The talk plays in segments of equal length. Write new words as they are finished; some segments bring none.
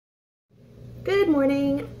Good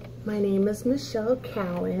morning. My name is Michelle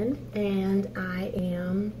Cowan and I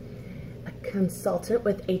am a consultant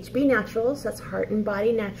with HB Naturals. That's Heart and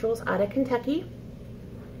Body Naturals out of Kentucky.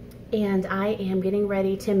 And I am getting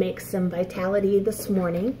ready to make some Vitality this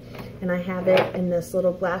morning. And I have it in this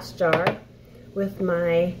little glass jar with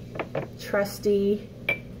my trusty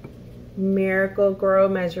Miracle Grow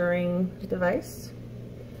measuring device.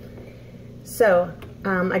 So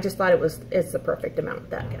I just thought it's the perfect amount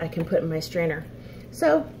that I can put in my strainer.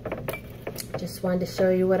 So just wanted to show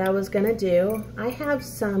you what I was gonna do. I have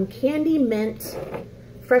some Candy Mint,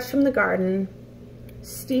 fresh from the garden,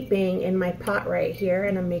 steeping in my pot right here,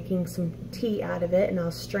 and I'm making some tea out of it, and I'll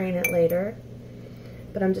strain it later.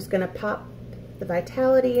 But I'm just gonna pop the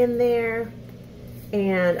Vitality in there,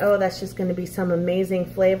 and oh, that's just gonna be some amazing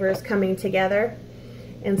flavors coming together.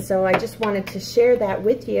 And so I just wanted to share that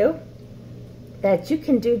with you, that you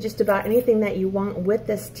can do just about anything that you want with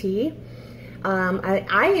this tea.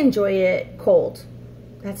 I enjoy it cold.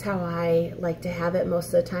 That's how I like to have it most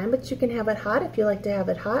of the time, but you can have it hot if you like to have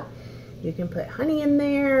it hot. You can put honey in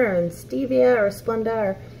there, or stevia, or Splenda,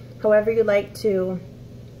 or however you like to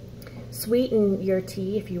sweeten your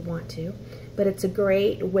tea if you want to. But it's a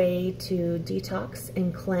great way to detox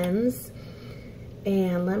and cleanse.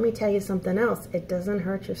 And let me tell you something else. It doesn't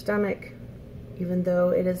hurt your stomach. Even though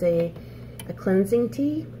it is a cleansing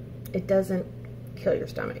tea, it doesn't kill your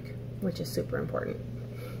stomach, which is super important.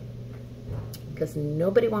 Because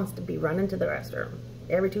nobody wants to be running to the restroom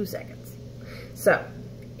every 2 seconds. So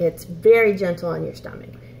it's very gentle on your stomach.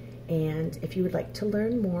 And if you would like to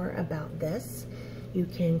learn more about this, you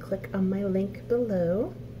can click on my link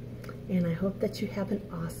below. And I hope that you have an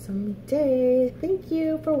awesome day. Thank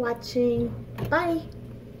you for watching. Bye.